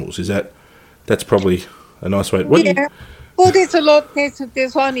those animals. That's probably a nice way. Well, there's a lot.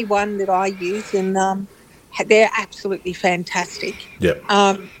 There's only one that I use, and they're absolutely fantastic.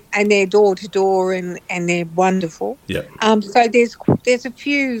 Yeah. And they're door to door, and they're wonderful. Yeah. So there's a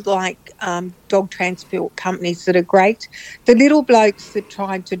few dog transport companies that are great. The little blokes that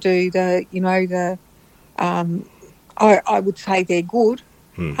tried to do I would say they're good,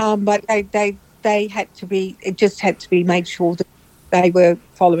 but they had to be. It just had to be made sure that they were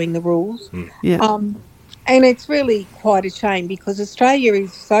following the rules. Yeah. And it's really quite a shame, because Australia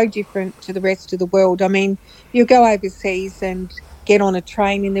is so different to the rest of the world. I mean, you go overseas and get on a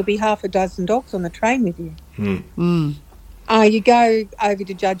train and there'll be half a dozen dogs on the train with you. You go over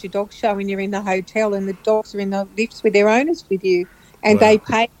to judge a dog show and you're in the hotel and the dogs are in the lifts with their owners with you, and they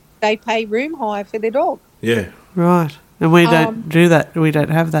pay room hire for their dog. Yeah. Right. And we don't do that. We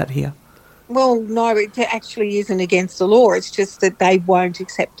don't have that here. Well, no, it actually isn't against the law. It's just that they won't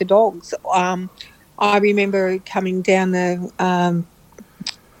accept the dogs. I remember coming down the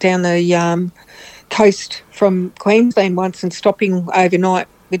coast from Queensland once and stopping overnight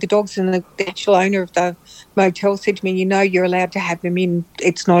with the dogs, and the actual owner of the motel said to me, you're allowed to have them in.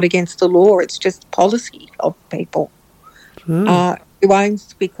 It's not against the law. It's just policy of people who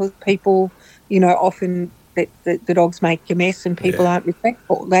owns, because people, often the dogs make a mess and people aren't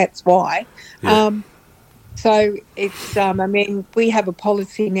respectful. That's why. Yeah. So it's, we have a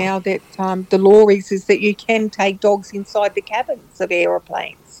policy now that the law is that you can take dogs inside the cabins of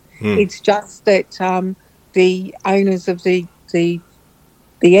aeroplanes. It's just that the owners of the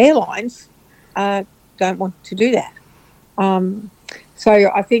airlines don't want to do that.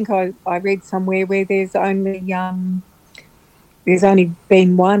 So I think I read somewhere where there's only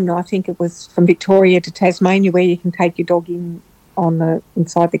been one. I think it was from Victoria to Tasmania, where you can take your dog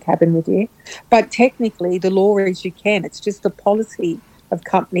inside the cabin with you. But technically, the law is you can. It's just the policy of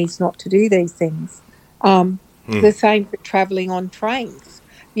companies not to do these things. The same for travelling on trains.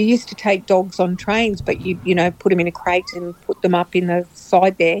 You used to take dogs on trains, but you know, put them in a crate and put them up in the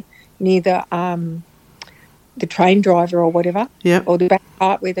side there near the train driver or whatever, Yep. or the back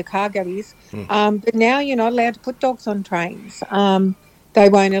part where the cargo is. But now you're not allowed to put dogs on trains. They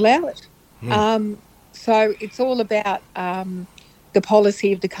won't allow it. So it's all about the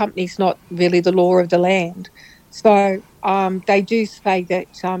policy of the companies, not really the law of the land. So they do say that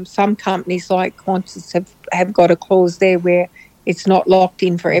some companies like Qantas have got a clause there where it's not locked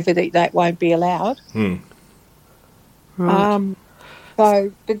in forever, that won't be allowed. Right.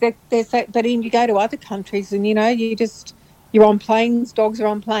 So, but you go to other countries and, you know, you're on planes, dogs are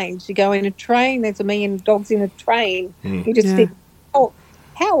on planes. You go in a train, there's 1 million dogs in a train. You just think, oh,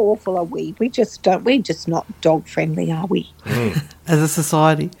 how awful are we? We're just not dog friendly, are we? As a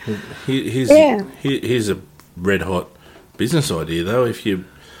society. Here's a red hot business idea though. If you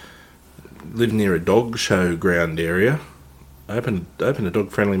live near a dog show ground area, open a dog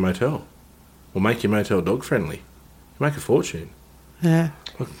friendly motel, or make your motel dog friendly. You make a fortune. Yeah.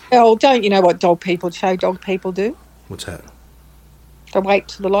 Well, don't you know what dog people do? What's that? They wait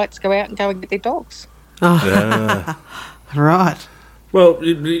till the lights go out and go and get their dogs. Right. Well,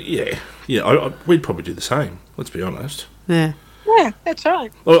 yeah. We'd probably do the same. Let's be honest. Yeah. Yeah, that's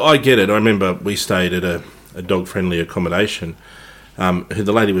right. Well, I get it. I remember we stayed at a dog-friendly accommodation.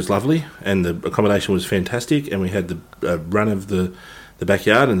 The lady was lovely, and the accommodation was fantastic, and we had the run of the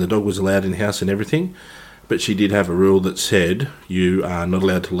backyard, and the dog was allowed in the house and everything. But she did have a rule that said you are not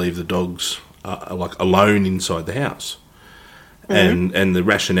allowed to leave the dogs alone inside the house. And the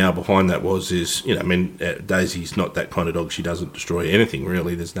rationale behind that is, you know, I mean, Daisy's not that kind of dog. She doesn't destroy anything,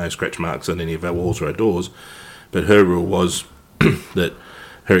 really. There's no scratch marks on any of our walls or our doors. But her rule was that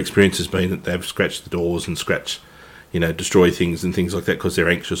her experience has been that they've scratched the doors and destroy things and things like that because they're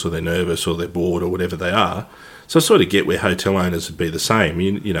anxious or they're nervous or they're bored or whatever they are. So I sort of get where hotel owners would be the same.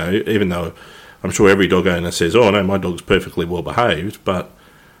 You know, even though I'm sure every dog owner says, oh, no, my dog's perfectly well behaved, but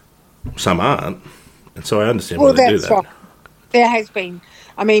some aren't. And so I understand why they do that. Right. There has been,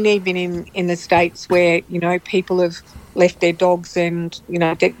 I mean, even in the States where, you know, people have left their dogs and, you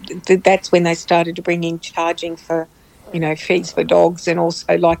know, that's when they started to bring in charging for, you know, fees for dogs and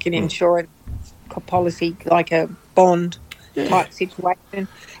also like an insurance policy, like a bond type situation.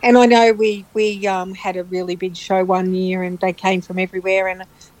 And I know we had a really big show one year and they came from everywhere and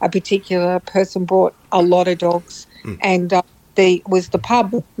a particular person brought a lot of dogs and was the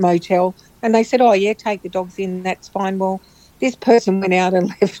pub motel and they said, oh, yeah, take the dogs in, that's fine. Well, this person went out and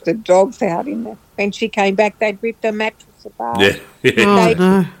left the dogs out in there. When she came back, they'd ripped the mattress apart. Yeah.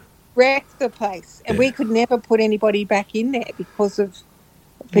 They wrecked the place. And we could never put anybody back in there because of...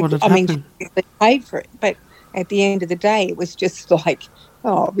 What had happened? They paid for it. But at the end of the day, it was just like,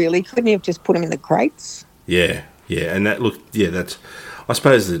 oh, really? Couldn't you have just put them in the crates? Yeah. And that's... I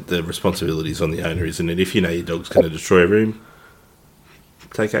suppose the responsibility is on the owner, isn't it? If you know your dog's going to destroy a room,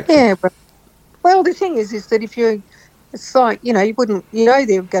 take action. Yeah. Well, the thing is that if you... It's like, you know,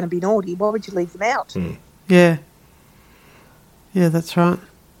 they're going to be naughty. Why would you leave them out? Yeah. Yeah, that's right.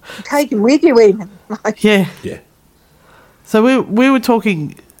 Take them with you even. Yeah. Yeah. So we were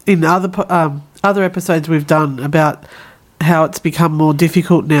talking in other episodes we've done about how it's become more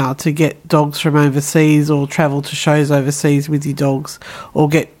difficult now to get dogs from overseas or travel to shows overseas with your dogs or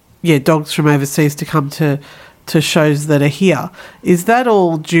get dogs from overseas to come to shows that are here. Is that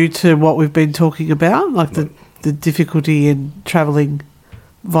all due to what we've been talking about, like the difficulty in travelling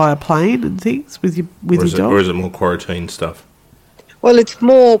via plane and things with your dog? Or is it more quarantine stuff? Well, it's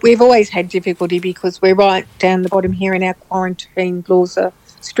more, we've always had difficulty because we're right down the bottom here and our quarantine laws are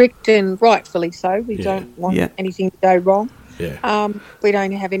strict and rightfully so. We don't want anything to go wrong. Yeah. We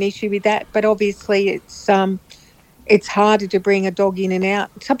don't have an issue with that, but obviously it's harder to bring a dog in and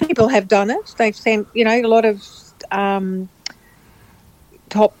out. Some people have done it. They've sent, you know, a lot of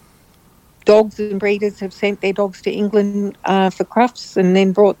top dogs and breeders have sent their dogs to England for crufts and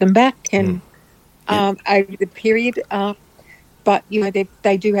then brought them back and over the period. But, you know,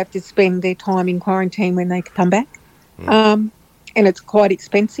 they do have to spend their time in quarantine when they come back. And it's quite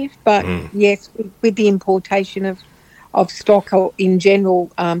expensive. But, yes, with the importation of stock in general,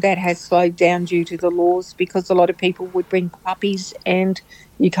 that has slowed down due to the laws because a lot of people would bring puppies and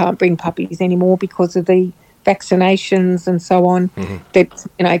you can't bring puppies anymore because of the vaccinations and so on that,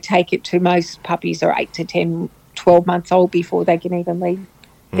 you know, take it to most puppies are 8 to 10, 12 months old before they can even leave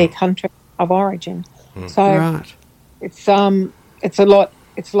their country of origin. So it's a lot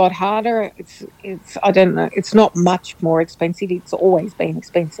harder. It's I don't know. It's not much more expensive. It's always been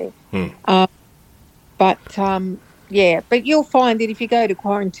expensive. But yeah, but you'll find that if you go to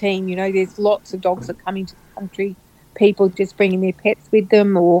quarantine, you know, there's lots of dogs that come into the country, people just bringing their pets with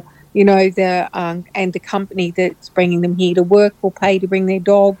them, or, you know, and the company that's bringing them here to work will pay to bring their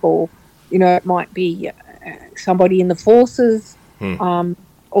dog, or, you know, it might be somebody in the forces,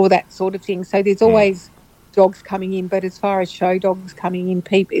 or that sort of thing. So there's always dogs coming in, but as far as show dogs coming in,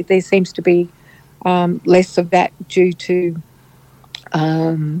 people, there seems to be less of that due to,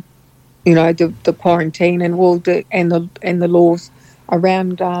 you know, the quarantine and the laws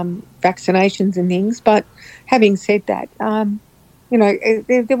around vaccinations and things. But having said that, you know,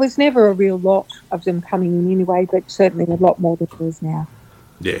 there was never a real lot of them coming in anyway, but certainly a lot more than there is now.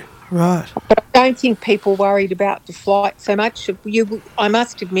 Yeah. Right. But I don't think people worried about the flight so much. I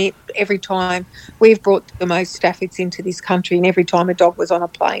must admit, every time we've brought the most Staffords into this country, and every time a dog was on a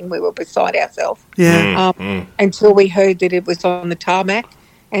plane, we were beside ourselves. Yeah. Until we heard that it was on the tarmac,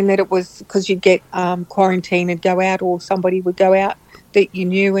 and that it was because you'd get quarantine and go out, or somebody would go out that you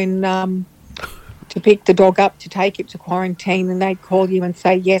knew, and to pick the dog up to take it to quarantine, and they'd call you and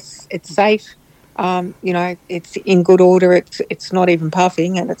say, yes, it's safe. You know, it's in good order. It's not even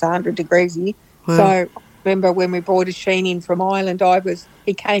puffing, and it's 100 degrees here. Wow. So I remember when we brought a Sheen in from Ireland,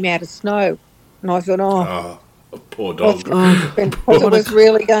 he came out of snow, and I thought, Oh, poor dog. because it was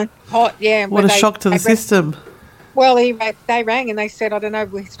really going hot. Yeah. What a shock to the system. Well, they rang and they said, I don't know,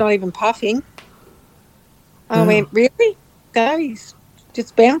 it's not even puffing. I went, really? No, he's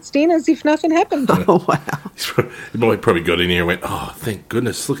just bounced in as if nothing happened. Oh, wow. He probably got in here and went, oh, thank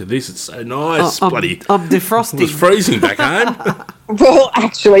goodness, look at this, it's so nice. Bloody, I'm it was defrosting. freezing back home. Well,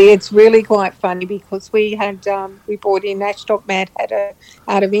 actually, it's really quite funny because we brought in Ashdog Mad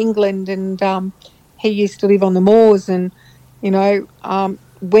out of England, and he used to live on the moors, and, you know,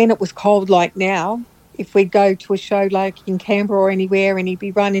 when it was cold like now, if we'd go to a show like in Canberra or anywhere, and he'd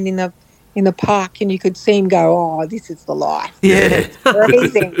be running in the park, and you could see him go, oh, this is the life. Yeah.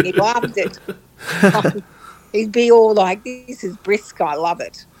 Freezing. He loved it. He'd be all like, this is brisk, I love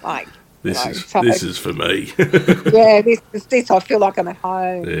it. Like, This is for me. yeah, this I feel like I'm at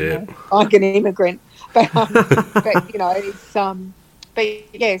home. Yeah. You know, like an immigrant. But you know, it's but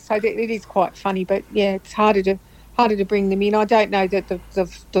yeah, so it is quite funny. But yeah, it's harder to bring them in. I don't know that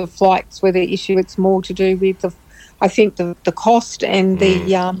the flights were the issue. It's more to do with I think the cost and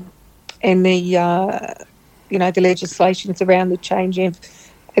the you know, the legislations around the change of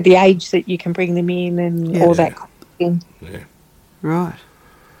the age that you can bring them in and all that kind of thing. Yeah. Right.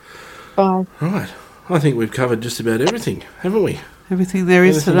 Right. I think we've covered just about everything, haven't we? Everything there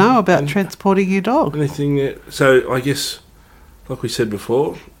is to know about transporting your dog. Anything so I guess, like we said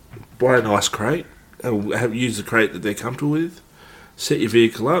before, buy a nice crate. Use the crate that they're comfortable with. Set your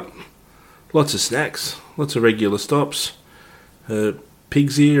vehicle up. Lots of snacks. Lots of regular stops.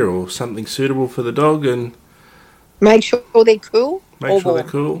 Pig's ear or something suitable for the dog, and make sure they're cool. They're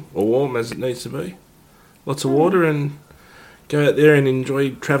cool or warm as it needs to be. Lots of water, and go out there and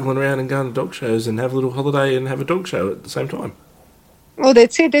enjoy travelling around and going to dog shows and have a little holiday and have a dog show at the same time. Well,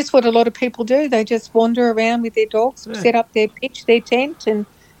 that's it. That's what a lot of people do. They just wander around with their dogs, set up their pitch, their tent, and,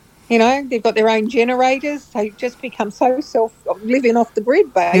 you know, they've got their own generators. They just become so living off the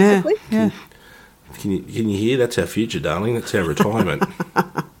grid, basically. Yeah. Can you hear? That's our future, darling. That's our retirement.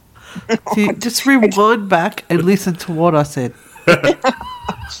 Just rewind back and listen to what I said.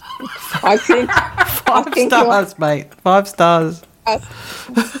 I think 5 stars, mate. 5 stars.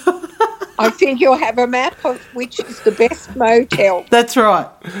 I think you'll have a map of which is the best motel. That's right.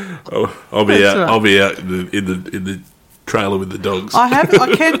 I'll be out. Right. I'll be out in the trailer with the dogs.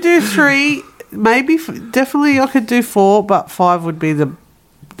 I can do 3. Maybe definitely I could do 4, but 5 would be the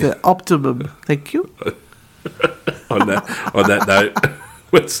optimum. Thank you. on that note,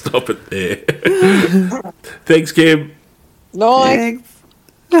 let's stop it there. Thanks, Kim. Nice. Thanks.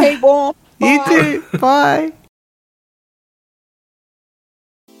 Keep warm. You too. Bye.